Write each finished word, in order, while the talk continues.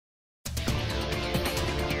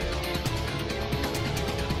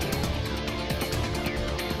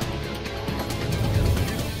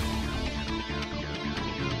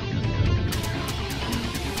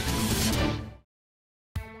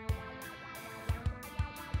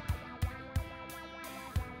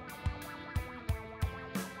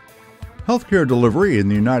Healthcare delivery in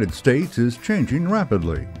the United States is changing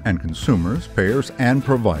rapidly, and consumers, payers, and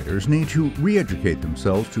providers need to re-educate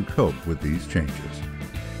themselves to cope with these changes.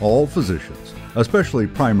 All physicians, especially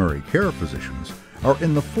primary care physicians, are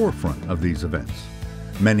in the forefront of these events.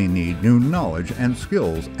 Many need new knowledge and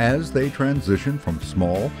skills as they transition from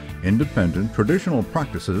small, independent, traditional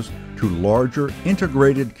practices to larger,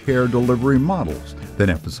 integrated care delivery models that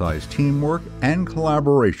emphasize teamwork and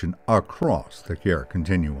collaboration across the care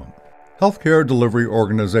continuum. Healthcare delivery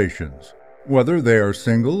organizations, whether they are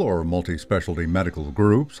single or multi-specialty medical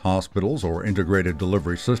groups, hospitals, or integrated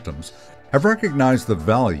delivery systems, have recognized the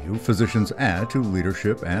value physicians add to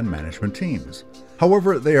leadership and management teams.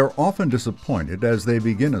 However, they are often disappointed as they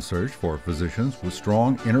begin a search for physicians with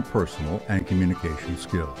strong interpersonal and communication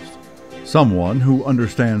skills. Someone who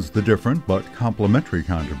understands the different but complementary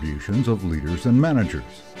contributions of leaders and managers,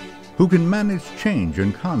 who can manage change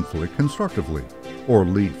and conflict constructively, or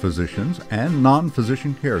lead physicians and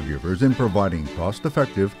non-physician caregivers in providing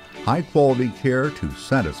cost-effective, high-quality care to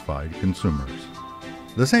satisfied consumers.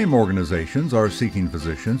 The same organizations are seeking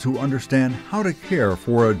physicians who understand how to care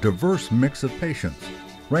for a diverse mix of patients,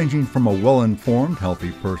 ranging from a well-informed,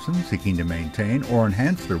 healthy person seeking to maintain or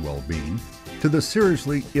enhance their well-being to the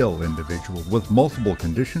seriously ill individual with multiple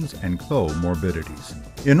conditions and comorbidities.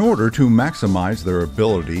 In order to maximize their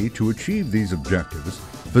ability to achieve these objectives,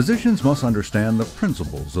 physicians must understand the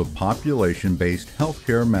principles of population-based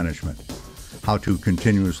healthcare management, how to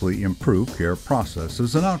continuously improve care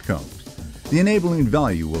processes and outcomes, the enabling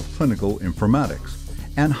value of clinical informatics,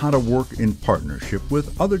 and how to work in partnership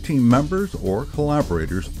with other team members or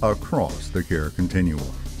collaborators across the care continuum.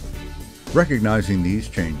 Recognizing these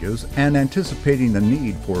changes and anticipating the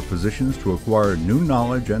need for physicians to acquire new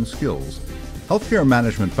knowledge and skills, healthcare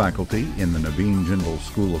management faculty in the Naveen Jindal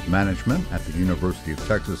School of Management at the University of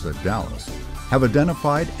Texas at Dallas have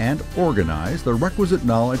identified and organized the requisite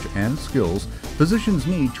knowledge and skills physicians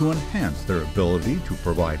need to enhance their ability to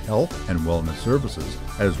provide health and wellness services,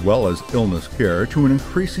 as well as illness care to an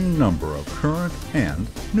increasing number of current and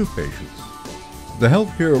new patients. The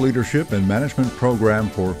Healthcare Leadership and Management Program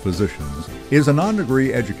for Physicians is a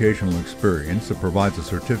non-degree educational experience that provides a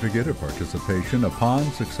certificate of participation upon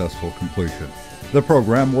successful completion. The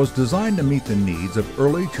program was designed to meet the needs of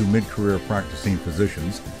early to mid-career practicing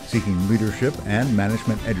physicians seeking leadership and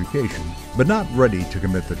management education, but not ready to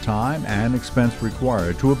commit the time and expense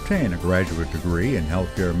required to obtain a graduate degree in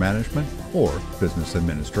healthcare management or business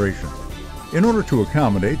administration. In order to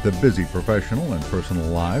accommodate the busy professional and personal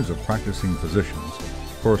lives of practicing physicians,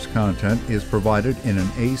 course content is provided in an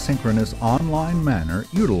asynchronous online manner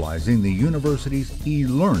utilizing the university's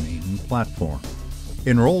e-learning platform.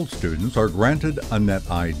 Enrolled students are granted a net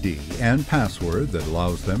ID and password that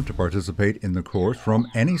allows them to participate in the course from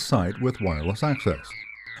any site with wireless access.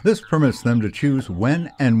 This permits them to choose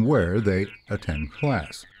when and where they attend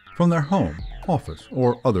class, from their home, office,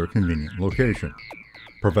 or other convenient location.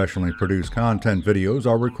 Professionally produced content videos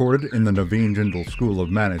are recorded in the Naveen Jindal School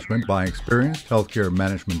of Management by experienced healthcare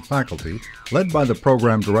management faculty led by the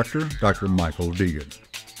program director, Dr. Michael Deegan.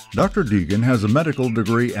 Dr. Deegan has a medical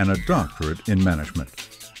degree and a doctorate in management.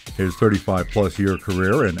 His 35-plus year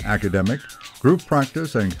career in academic, group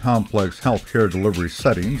practice, and complex healthcare delivery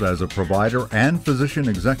settings as a provider and physician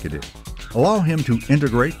executive allow him to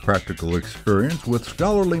integrate practical experience with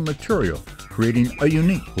scholarly material, creating a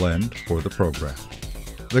unique blend for the program.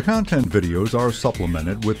 The content videos are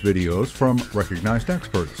supplemented with videos from recognized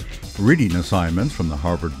experts, reading assignments from the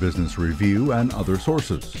Harvard Business Review and other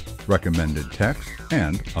sources, recommended text,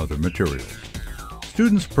 and other materials.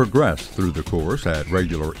 Students progress through the course at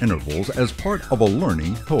regular intervals as part of a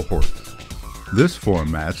learning cohort. This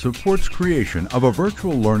format supports creation of a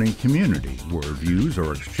virtual learning community where views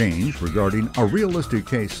are exchanged regarding a realistic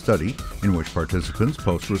case study in which participants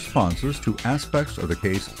post responses to aspects of the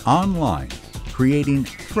case online, creating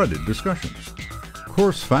threaded discussions.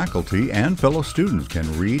 Course faculty and fellow students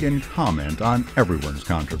can read and comment on everyone's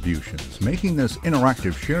contributions, making this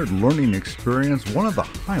interactive shared learning experience one of the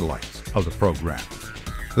highlights of the program.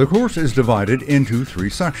 The course is divided into 3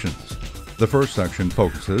 sections. The first section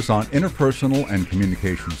focuses on interpersonal and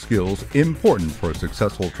communication skills important for a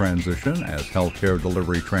successful transition as healthcare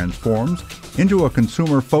delivery transforms into a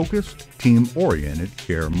consumer-focused, team-oriented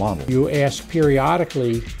care model. You ask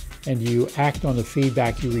periodically and you act on the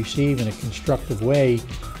feedback you receive in a constructive way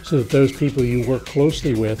so that those people you work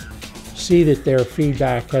closely with see that their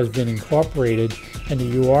feedback has been incorporated and that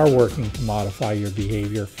you are working to modify your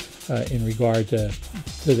behavior in regard to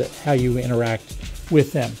how you interact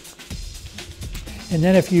with them. And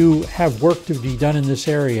then if you have work to be done in this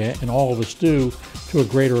area, and all of us do to a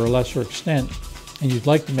greater or lesser extent, and you'd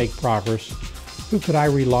like to make progress, who could I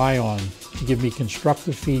rely on to give me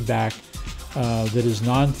constructive feedback that is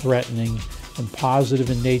non-threatening and positive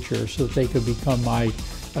in nature so that they could become my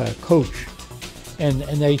coach? And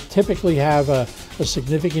they typically have a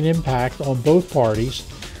significant impact on both parties.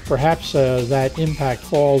 Perhaps that impact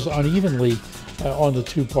falls unevenly on the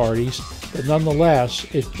two parties, but nonetheless,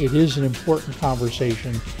 it is an important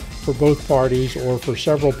conversation for both parties or for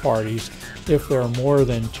several parties if there are more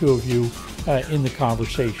than two of you in the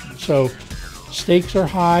conversation. So stakes are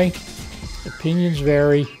high, opinions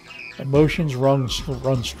vary, emotions run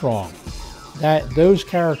strong. Those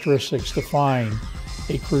characteristics define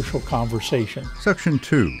a crucial conversation. Section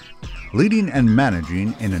 2, Leading and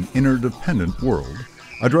Managing in an Interdependent World,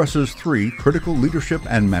 addresses 3 critical leadership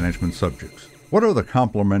and management subjects. What are the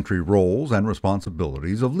complementary roles and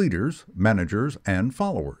responsibilities of leaders, managers, and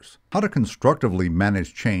followers? How to constructively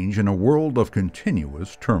manage change in a world of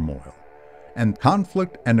continuous turmoil. And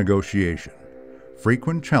conflict and negotiation,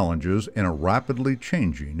 frequent challenges in a rapidly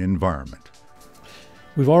changing environment.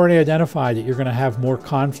 We've already identified that you're going to have more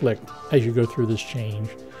conflict as you go through this change.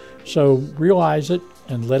 So realize it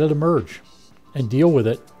and let it emerge and deal with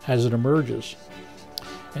it as it emerges.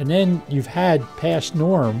 And then you've had past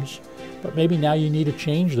norms, but maybe now you need to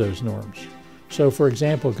change those norms. So for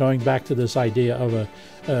example, going back to this idea of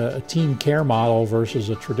a team care model versus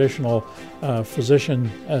a traditional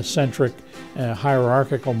physician-centric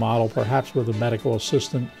hierarchical model, perhaps with a medical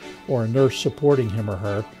assistant or a nurse supporting him or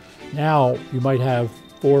her. Now you might have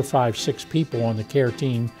 4, 5, 6 people on the care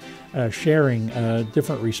team sharing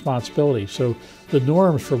different responsibilities. So the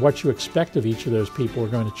norms for what you expect of each of those people are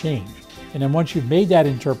going to change. And then once you've made that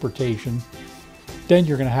interpretation, then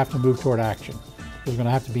you're going to have to move toward action. There's going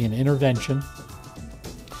to have to be an intervention,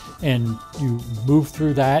 and you move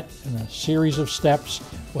through that in a series of steps,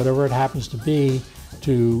 whatever it happens to be,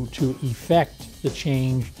 to effect the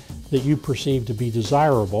change that you perceive to be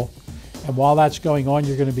desirable. And while that's going on,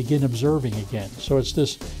 you're going to begin observing again. So it's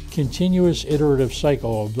this continuous iterative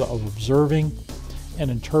cycle of observing and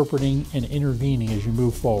interpreting and intervening as you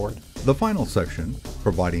move forward. The final section,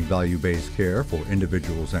 providing value-based care for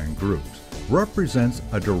individuals and groups, represents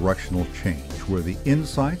a directional change where the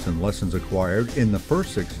insights and lessons acquired in the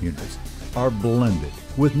first 6 units are blended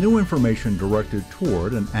with new information directed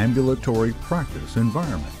toward an ambulatory practice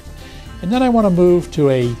environment. And then I want to move to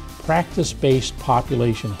a practice-based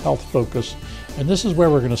population health focus, and this is where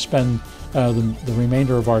we're going to spend the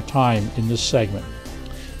remainder of our time in this segment.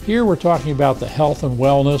 Here we're talking about the health and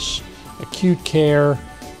wellness, acute care,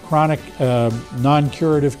 chronic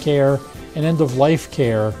non-curative care, and end-of-life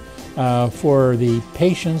care for the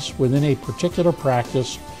patients within a particular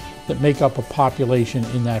practice that make up a population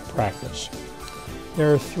in that practice.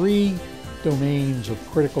 There are 3 domains of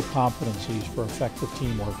critical competencies for effective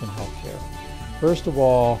teamwork in healthcare. First of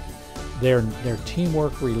all, their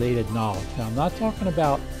teamwork-related knowledge. Now, I'm not talking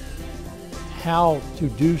about how to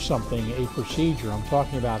do something, a procedure. I'm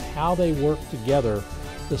talking about how they work together,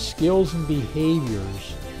 the skills and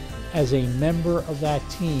behaviors as a member of that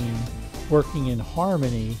team working in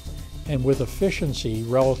harmony and with efficiency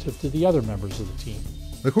relative to the other members of the team.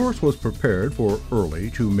 The course was prepared for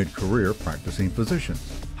early to mid-career practicing physicians.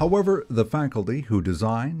 However, the faculty who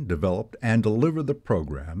designed, developed, and delivered the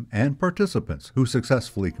program and participants who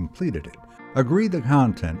successfully completed it agreed the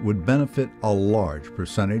content would benefit a large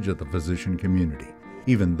percentage of the physician community,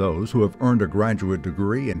 even those who have earned a graduate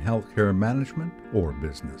degree in healthcare management or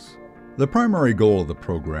business. The primary goal of the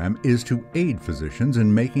program is to aid physicians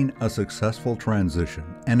in making a successful transition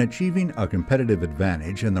and achieving a competitive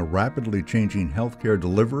advantage in the rapidly changing healthcare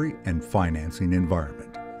delivery and financing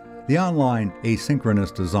environment. The online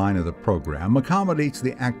asynchronous design of the program accommodates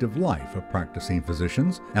the active life of practicing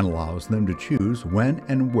physicians and allows them to choose when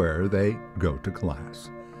and where they go to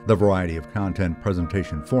class. The variety of content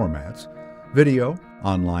presentation formats, video,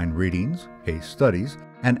 online readings, case studies,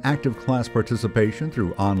 and active class participation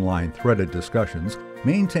through online threaded discussions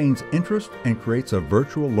maintains interest and creates a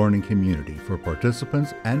virtual learning community for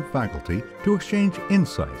participants and faculty to exchange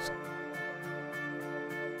insights.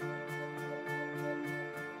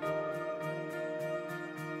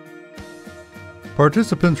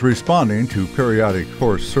 Participants responding to periodic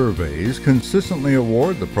course surveys consistently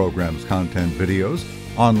award the program's content videos,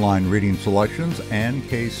 online reading selections, and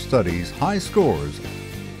case studies high scores.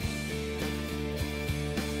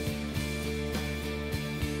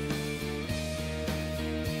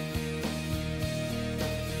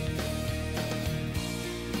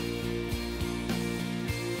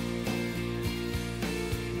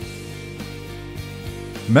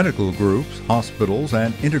 Medical groups, hospitals,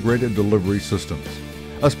 and integrated delivery systems.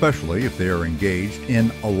 especially if they are engaged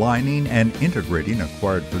in aligning and integrating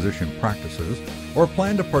acquired physician practices or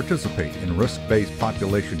plan to participate in risk-based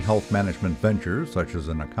population health management ventures such as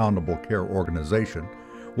an accountable care organization,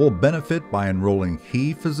 will benefit by enrolling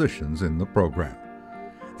key physicians in the program.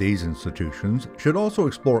 These institutions should also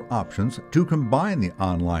explore options to combine the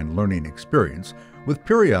online learning experience with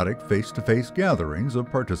periodic face-to-face gatherings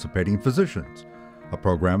of participating physicians, a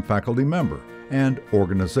program faculty member, and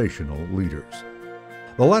organizational leaders.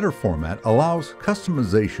 The latter format allows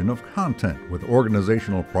customization of content with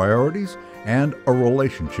organizational priorities and a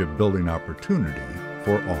relationship-building opportunity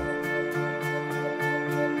for all.